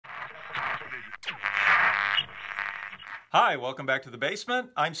Hi, welcome back to the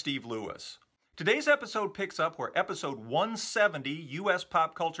basement. I'm Steve Lewis. Today's episode picks up where episode 170, U.S.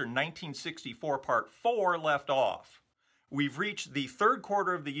 Pop Culture 1964 Part 4, left off. We've reached the third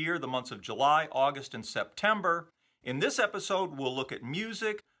quarter of the year, the months of July, August, and September. In this episode, we'll look at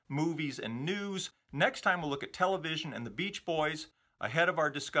music, movies, and news. Next time, we'll look at television and the Beach Boys, ahead of our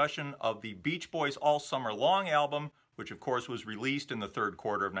discussion of the Beach Boys All Summer Long album, which of course was released in the third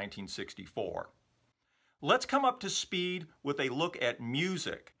quarter of 1964. Let's come up to speed with a look at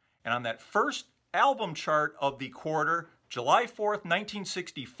music. And on that first album chart of the quarter, July 4th,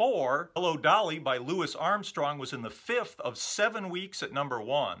 1964, Hello Dolly by Louis Armstrong was in the fifth of 7 weeks at number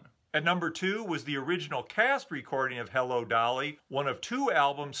 1. At number 2 was the original cast recording of Hello Dolly, one of 2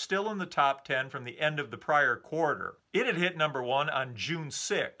 albums still in the top 10 from the end of the prior quarter. It had hit number 1 on June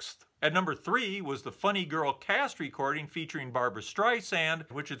 6th. At number 3 was the Funny Girl cast recording featuring Barbra Streisand,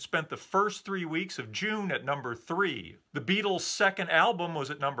 which had spent the first 3 weeks of June at number 3. The Beatles' second album was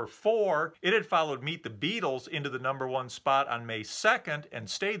at number 4. It had followed Meet the Beatles into the number 1 spot on May 2nd and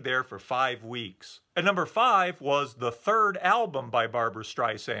stayed there for 5 weeks. At number 5 was the third album by Barbra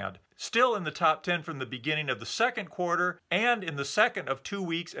Streisand, still in the top 10 from the beginning of the second quarter and in the second of 2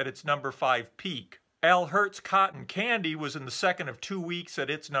 weeks at its number 5 peak. Al Hirt's Cotton Candy was in the second of 2 weeks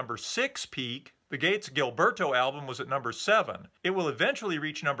at its number 6 peak. The Gates Gilberto album was at number 7. It will eventually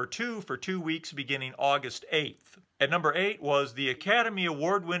reach number 2 for 2 weeks beginning August 8th. At number 8 was the Academy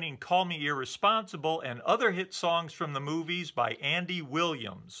Award-winning Call Me Irresponsible and Other Hit Songs from the Movies by Andy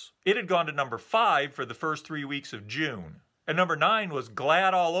Williams. It had gone to number 5 for the first 3 weeks of June. At number 9 was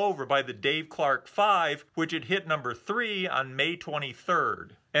Glad All Over by the Dave Clark 5, which had hit number 3 on May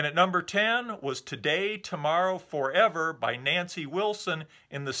 23rd. And at number 10 was Today, Tomorrow, Forever by Nancy Wilson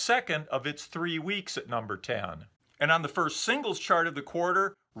in the second of its 3 weeks at number 10. And on the first singles chart of the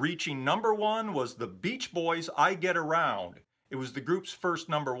quarter, reaching number 1 was the Beach Boys' I Get Around. It was the group's first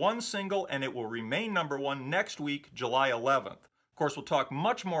number 1 single, and it will remain number 1 next week, July 11th. Of course, we'll talk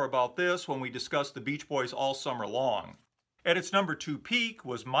much more about this when we discuss the Beach Boys All Summer Long. At its number 2 peak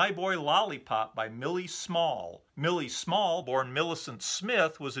was My Boy Lollipop by Millie Small. Millie Small, born Millicent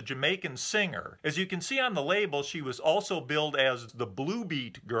Smith, was a Jamaican singer. As you can see on the label, she was also billed as the Blue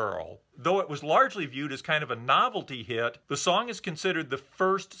Beat Girl. Though it was largely viewed as kind of a novelty hit, the song is considered the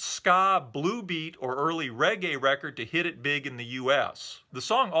first ska, blue beat, or early reggae record to hit it big in the US. The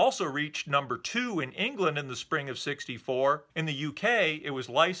song also reached number 2 in England in the spring of '64. In the UK, it was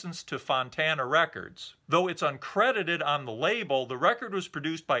licensed to Fontana Records. Though it's uncredited on the label, the record was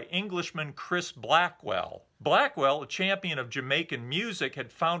produced by Englishman Chris Blackwell. Blackwell, a champion of Jamaican music,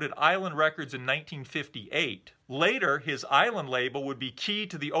 had founded Island Records in 1958. Later, his Island label would be key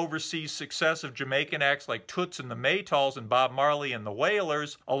to the overseas success of Jamaican acts like Toots and the Maytals and Bob Marley and the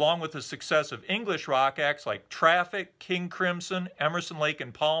Wailers, along with the success of English rock acts like Traffic, King Crimson, Emerson, Lake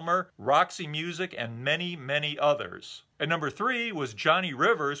and Palmer, Roxy Music, and many, many others. At number 3 was Johnny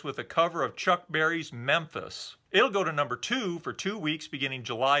Rivers with a cover of Chuck Berry's Memphis. It'll go to number 2 for 2 weeks beginning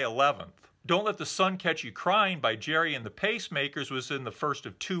July 11th. Don't Let the Sun Catch You Crying by Jerry and the Pacemakers was in the first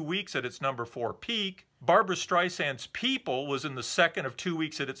of 2 weeks at its number 4 peak. Barbra Streisand's People was in the second of 2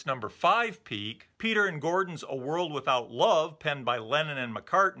 weeks at its number 5 peak. Peter and Gordon's A World Without Love, penned by Lennon and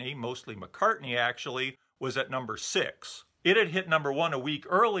McCartney, mostly McCartney actually, was at number 6. It had hit number 1 a week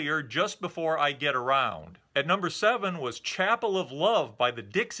earlier, just before I Get Around. At number 7 was Chapel of Love by the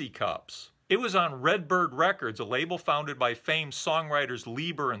Dixie Cups. It was on Redbird Records, a label founded by famed songwriters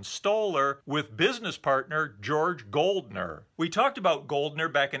Lieber and Stoller, with business partner George Goldner. We talked about Goldner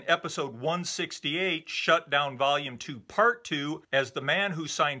back in episode 168, Shut Down Volume 2 Part 2, as the man who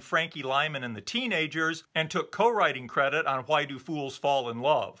signed Frankie Lyman and the Teenagers and took co-writing credit on Why Do Fools Fall in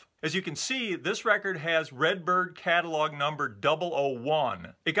Love. As you can see, this record has Redbird catalog number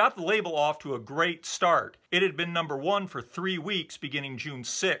 001. It got the label off to a great start. It had been number 1 for 3 weeks beginning June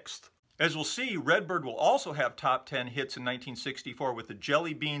 6th. As we'll see, Redbird will also have top 10 hits in 1964 with the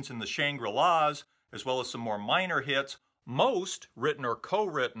Jelly Beans and the Shangri-Las, as well as some more minor hits, most written or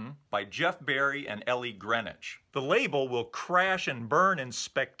co-written by Jeff Barry and Ellie Greenwich. The label will crash and burn in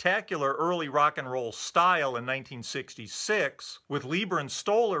spectacular early rock and roll style in 1966, with Lieber and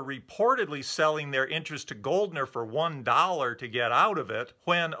Stoller reportedly selling their interest to Goldner for $1 to get out of it,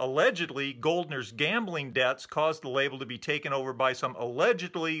 when allegedly Goldner's gambling debts caused the label to be taken over by some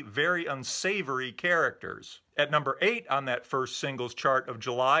allegedly very unsavory characters. At number 8 on that first singles chart of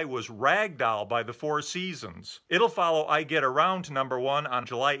July was Ragdoll by the Four Seasons. It'll follow I Get Around to number 1 on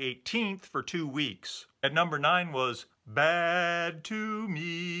July 18th for 2 weeks. At number 9 was Bad to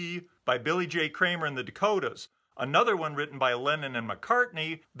Me by Billy J. Kramer and the Dakotas. Another one written by Lennon and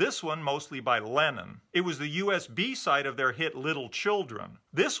McCartney, this one mostly by Lennon. It was the US B-side of their hit Little Children.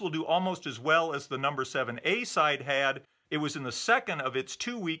 This will do almost as well as the number 7 A-side had. It was in the second of its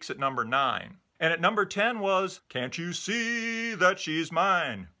 2 weeks at number 9. And at number 10 was Can't You See That She's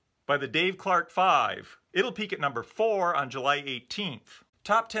Mine by the Dave Clark 5. It'll peak at number 4 on July 18th.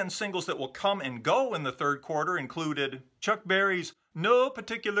 Top 10 singles that will come and go in the third quarter included Chuck Berry's No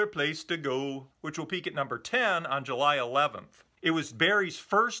Particular Place to Go, which will peak at number 10 on July 11th. It was Berry's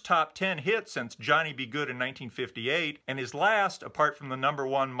first top 10 hit since Johnny Be Good in 1958, and his last apart from the number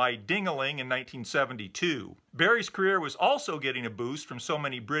 1 My Ding-a-Ling in 1972. Berry's career was also getting a boost from so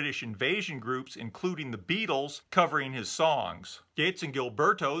many British invasion groups, including the Beatles, covering his songs. Gates and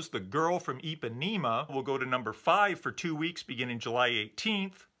Gilberto's The Girl from Ipanema will go to number 5 for 2 weeks beginning July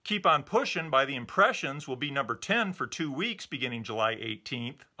 18th. Keep on Pushin' by The Impressions will be number 10 for 2 weeks beginning July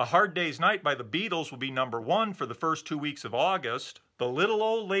 18th. A Hard Day's Night by the Beatles will be number 1 for the first 2 weeks of August. The Little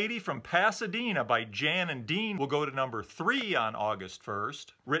Old Lady from Pasadena by Jan and Dean will go to number 3 on August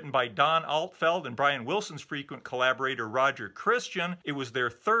 1st. Written by Don Altfeld and Brian Wilson's frequent collaborator Roger Christian, it was their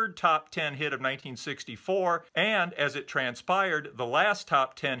third top 10 hit of 1964 and, as it transpired, the last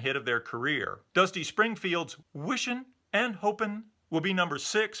top 10 hit of their career. Dusty Springfield's Wishin' and Hopin' will be number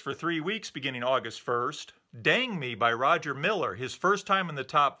 6 for 3 weeks beginning August 1st. Dang Me by Roger Miller, his first time in the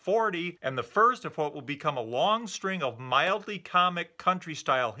top 40 and the first of what will become a long string of mildly comic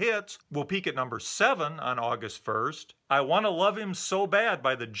country-style hits, will peak at number 7 on August 1st. I Wanna Love Him So Bad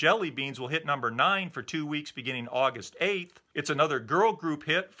by the Jelly Beans will hit number 9 for 2 weeks beginning August 8th. It's another girl group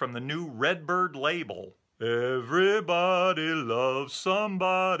hit from the new Redbird label. Everybody Loves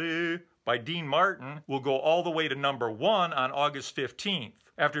Somebody by Dean Martin will go all the way to number 1 on August 15th.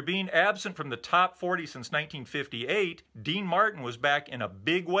 After being absent from the top 40 since 1958, Dean Martin was back in a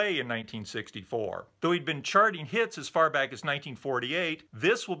big way in 1964. Though he'd been charting hits as far back as 1948,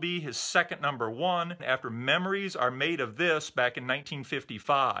 this will be his second number 1 after Memories Are Made of This back in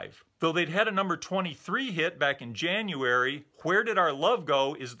 1955. Though they'd had a number 23 hit back in January, Where Did Our Love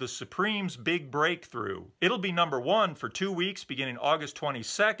Go is the Supremes' big breakthrough. It'll be number 1 for 2 weeks beginning August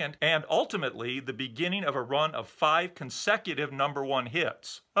 22nd, and ultimately the beginning of a run of 5 consecutive number 1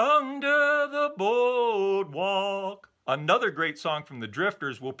 hits. Under the Boardwalk. Another great song from the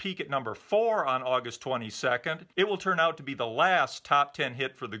Drifters will peak at number 4 on August 22nd. It will turn out to be the last top 10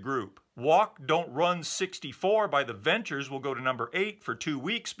 hit for the group. Walk, Don't Run 64 by the Ventures will go to number 8 for 2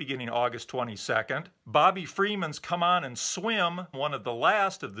 weeks beginning August 22nd. Bobby Freeman's Come On and Swim, one of the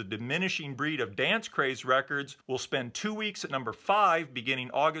last of the diminishing breed of dance craze records, will spend 2 weeks at number 5 beginning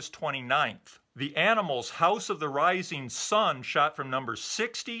August 29th. The Animals' House of the Rising Sun shot from number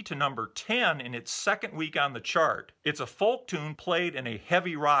 60 to number 10 in its second week on the chart. It's a folk tune played in a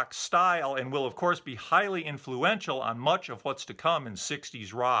heavy rock style and will of course be highly influential on much of what's to come in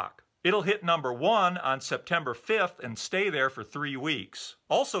 60s rock. It'll hit number 1 on September 5th and stay there for 3 weeks.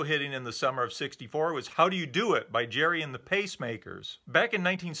 Also hitting in the summer of '64 was How Do You Do It by Jerry and the Pacemakers. Back in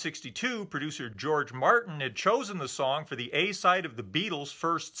 1962, producer George Martin had chosen the song for the A-side of the Beatles'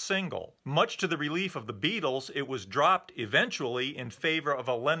 first single. Much to the relief of the Beatles, it was dropped eventually in favor of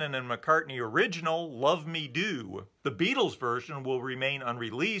a Lennon and McCartney original, Love Me Do. The Beatles version will remain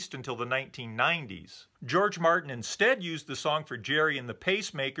unreleased until the 1990s. George Martin instead used the song for Jerry and the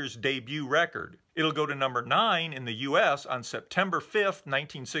Pacemakers' debut record. It'll go to number 9 in the US on September 5th,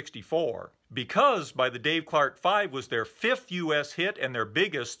 1964. Because by the Dave Clark 5 was their 5th US hit and their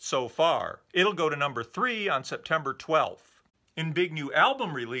biggest so far. It'll go to number 3 on September 12th. In big new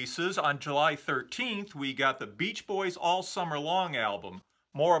album releases, on July 13th, we got the Beach Boys' All Summer Long album.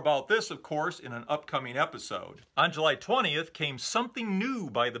 More about this, of course, in an upcoming episode. On July 20th came Something New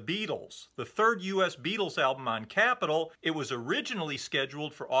by the Beatles, the third U.S. Beatles album on Capitol. It was originally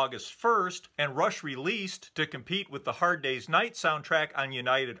scheduled for August 1st and Rush released to compete with the Hard Day's Night soundtrack on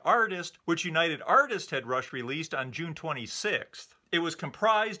United Artists, which United Artists had Rush released on June 26th. It was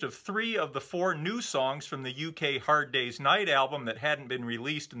comprised of 3 of the 4 new songs from the UK Hard Day's Night album that hadn't been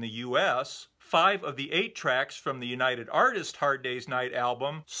released in the US, 5 of the 8 tracks from the United Artists Hard Day's Night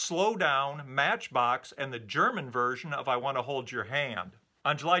album, Slow Down, Matchbox, and the German version of I Wanna Hold Your Hand.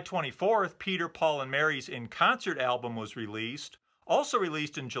 On July 24th, Peter, Paul, and Mary's In Concert album was released. Also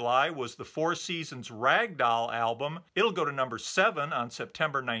released in July was the Four Seasons Ragdoll album. It'll go to number 7 on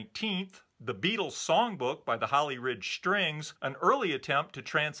September 19th. The Beatles Songbook by the Holly Ridge Strings, an early attempt to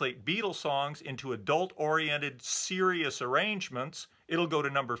translate Beatles songs into adult-oriented, serious arrangements. It'll go to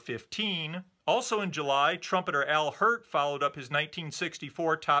number 15. Also in July, trumpeter Al Hirt followed up his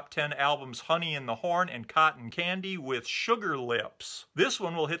 1964 top 10 albums Honey in the Horn and Cotton Candy with Sugar Lips. This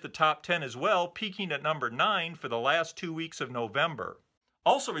one will hit the top 10 as well, peaking at number 9 for the last 2 weeks of November.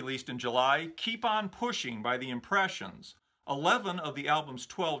 Also released in July, Keep On Pushing by The Impressions. 11 of the album's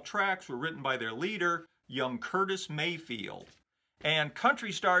 12 tracks were written by their leader, young Curtis Mayfield. And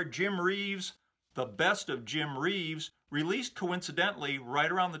country star Jim Reeves, The Best of Jim Reeves, released coincidentally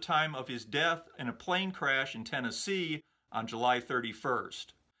right around the time of his death in a plane crash in Tennessee on July 31st.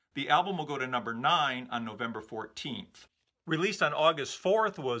 The album will go to number 9 on November 14th. Released on August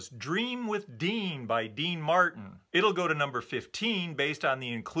 4th was Dream with Dean by Dean Martin. It'll go to number 15 based on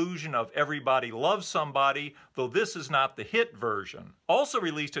the inclusion of Everybody Loves Somebody, though this is not the hit version. Also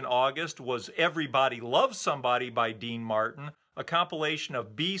released in August was Everybody Loves Somebody by Dean Martin, a compilation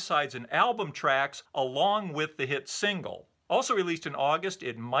of B-sides and album tracks along with the hit single. Also released in August,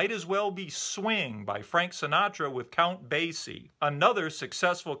 It Might As Well Be Swing by Frank Sinatra with Count Basie, another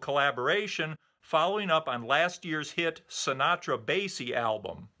successful collaboration following up on last year's hit Sinatra-Basie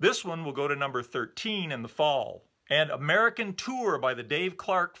album. This one will go to number 13 in the fall. And American Tour by the Dave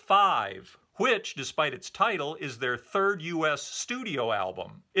Clark 5, which, despite its title, is their third U.S. studio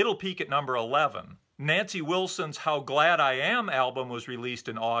album. It'll peak at number 11. Nancy Wilson's How Glad I Am album was released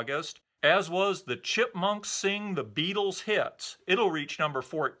in August, as was The Chipmunks Sing the Beatles Hits. It'll reach number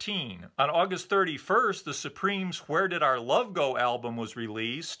 14. On August 31st, the Supremes' Where Did Our Love Go album was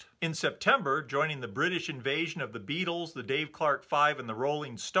released. In September, joining the British invasion of the Beatles, the Dave Clark 5, and the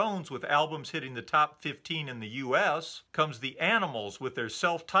Rolling Stones with albums hitting the top 15 in the US, comes the Animals with their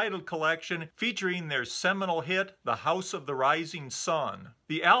self-titled collection featuring their seminal hit, The House of the Rising Sun.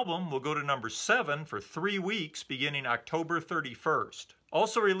 The album will go to number 7 for 3 weeks beginning October 31st.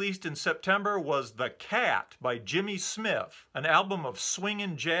 Also released in September was The Cat by Jimmy Smith, an album of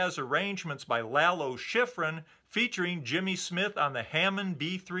swingin' jazz arrangements by Lalo Schifrin featuring Jimmy Smith on the Hammond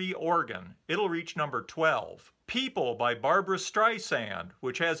B3 organ. It'll reach number 12. People by Barbra Streisand,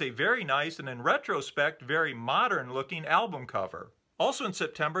 which has a very nice and in retrospect very modern looking album cover. Also in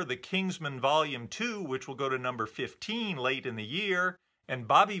September, The Kingsmen Volume 2, which will go to number 15 late in the year, and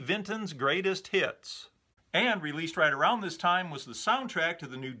Bobby Vinton's Greatest Hits. And released right around this time was the soundtrack to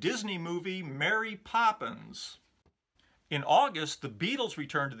the new Disney movie Mary Poppins. In August, the Beatles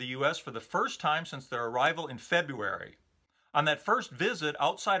returned to the U.S. for the first time since their arrival in February. On that first visit,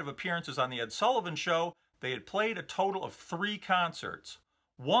 outside of appearances on The Ed Sullivan Show, they had played a total of 3 concerts.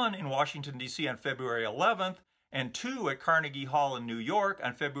 1 in Washington, D.C. on February 11th, and 2 at Carnegie Hall in New York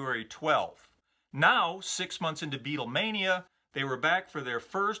on February 12th. Now, 6 months into Beatlemania, they were back for their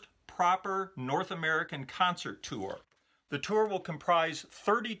first proper North American concert tour. The tour will comprise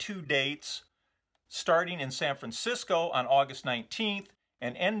 32 dates, starting in San Francisco on August 19th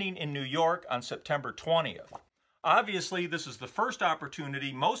and ending in New York on September 20th. Obviously, this is the first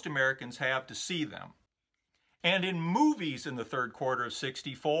opportunity most Americans have to see them. And in movies in the third quarter of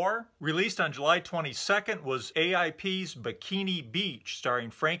 '64, released on July 22nd was AIP's Bikini Beach, starring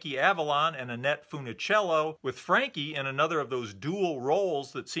Frankie Avalon and Annette Funicello, with Frankie in another of those dual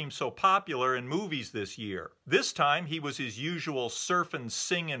roles that seem so popular in movies this year. This time he was his usual surfin'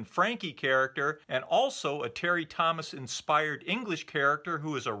 singin' Frankie character, and also a Terry Thomas-inspired English character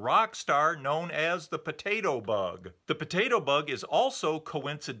who is a rock star known as the Potato Bug. The Potato Bug is also,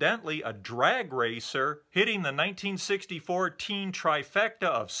 coincidentally, a drag racer, hitting the 1964 teen trifecta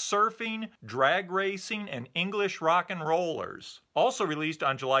of surfing, drag racing, and English rock and rollers. Also released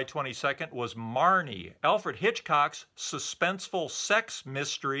on July 22nd was Marnie, Alfred Hitchcock's suspenseful sex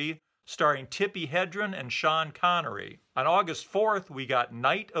mystery starring Tippi Hedren and Sean Connery. On August 4th, we got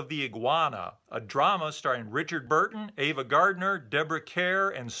Night of the Iguana, a drama starring Richard Burton, Ava Gardner, Deborah Kerr,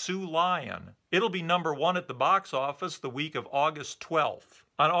 and Sue Lyon. It'll be number 1 at the box office the week of August 12th.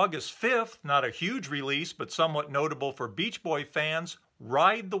 On August 5th, not a huge release, but somewhat notable for Beach Boy fans,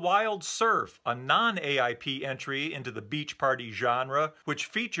 Ride the Wild Surf, a non-AIP entry into the beach party genre, which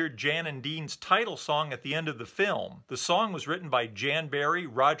featured Jan and Dean's title song at the end of the film. The song was written by Jan Barry,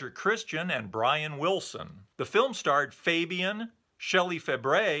 Roger Christian, and Brian Wilson. The film starred Fabian, Shelley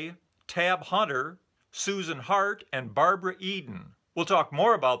Fabre, Tab Hunter, Susan Hart, and Barbara Eden. We'll talk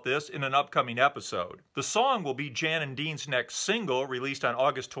more about this in an upcoming episode. The song will be Jan and Dean's next single, released on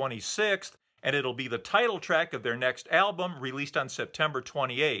August 26th, and it'll be the title track of their next album, released on September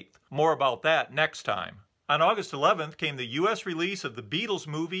 28th. More about that next time. On August 11th came the U.S. release of the Beatles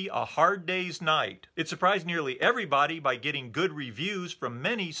movie A Hard Day's Night. It surprised nearly everybody by getting good reviews from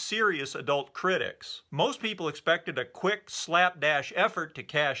many serious adult critics. Most people expected a quick, slapdash effort to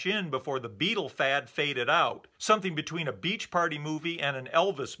cash in before the Beatle fad faded out, something between a beach party movie and an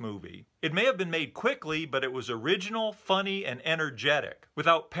Elvis movie. It may have been made quickly, but it was original, funny, and energetic.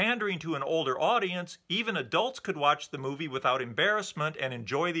 Without pandering to an older audience, even adults could watch the movie without embarrassment and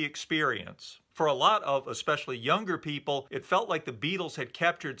enjoy the experience. For a lot of, especially younger people, it felt like the Beatles had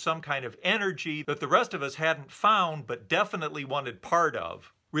captured some kind of energy that the rest of us hadn't found, but definitely wanted part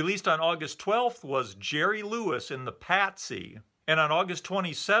of. Released on August 12th was Jerry Lewis in The Patsy. And on August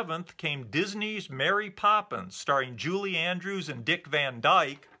 27th came Disney's Mary Poppins, starring Julie Andrews and Dick Van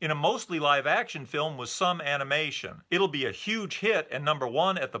Dyke, in a mostly live-action film with some animation. It'll be a huge hit and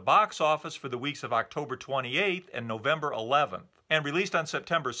 #1 at the box office for the weeks of October 28th and November 11th. And released on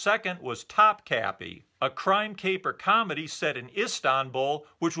September 2nd was Topkapi, a crime caper comedy set in Istanbul,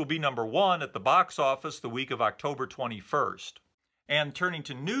 which will be #1 at the box office the week of October 21st. And turning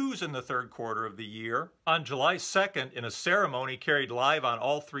to news in the third quarter of the year, on July 2nd, in a ceremony carried live on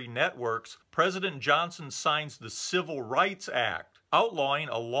all 3 networks, President Johnson signs the Civil Rights Act, outlawing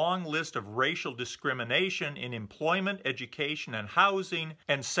a long list of racial discrimination in employment, education, and housing,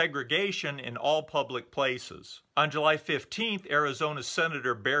 and segregation in all public places. On July 15th, Arizona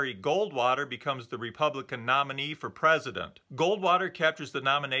Senator Barry Goldwater becomes the Republican nominee for president. Goldwater captures the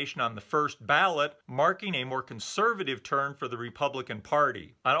nomination on the first ballot, marking a more conservative turn for the Republican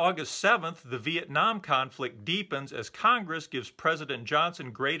Party. On August 7th, the Vietnam conflict deepens as Congress gives President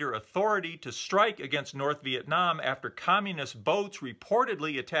Johnson greater authority to strike against North Vietnam after communist boats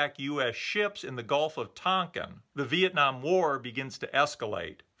reportedly attack U.S. ships in the Gulf of Tonkin. The Vietnam War begins to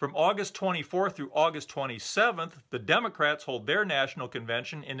escalate. From August 24th through August 27th, the Democrats hold their national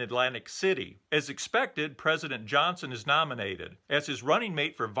convention in Atlantic City. As expected, President Johnson is nominated. As his running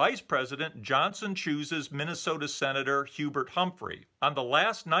mate for vice president, Johnson chooses Minnesota Senator Hubert Humphrey. On the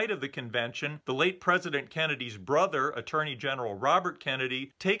last night of the convention, the late President Kennedy's brother, Attorney General Robert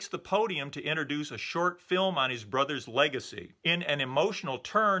Kennedy, takes the podium to introduce a short film on his brother's legacy. In an emotional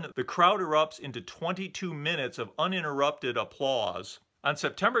turn, the crowd erupts into 22 minutes of uninterrupted applause. On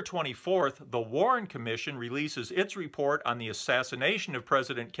September 24th, the Warren Commission releases its report on the assassination of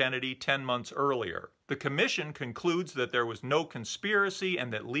President Kennedy 10 months earlier. The commission concludes that there was no conspiracy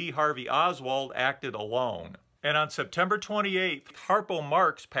and that Lee Harvey Oswald acted alone. And on September 28th, Harpo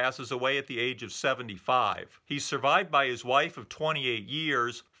Marx passes away at the age of 75. He's survived by his wife of 28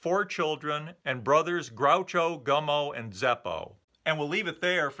 years, 4 children, and brothers Groucho, Gummo, and Zeppo. And we'll leave it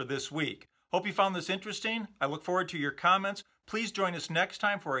there for this week. Hope you found this interesting. I look forward to your comments. Please join us next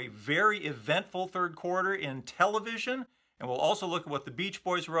time for a very eventful third quarter in television. And we'll also look at what the Beach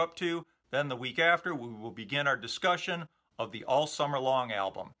Boys were up to. Then the week after, we will begin our discussion of the All Summer Long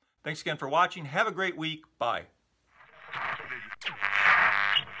album. Thanks again for watching. Have a great week. Bye.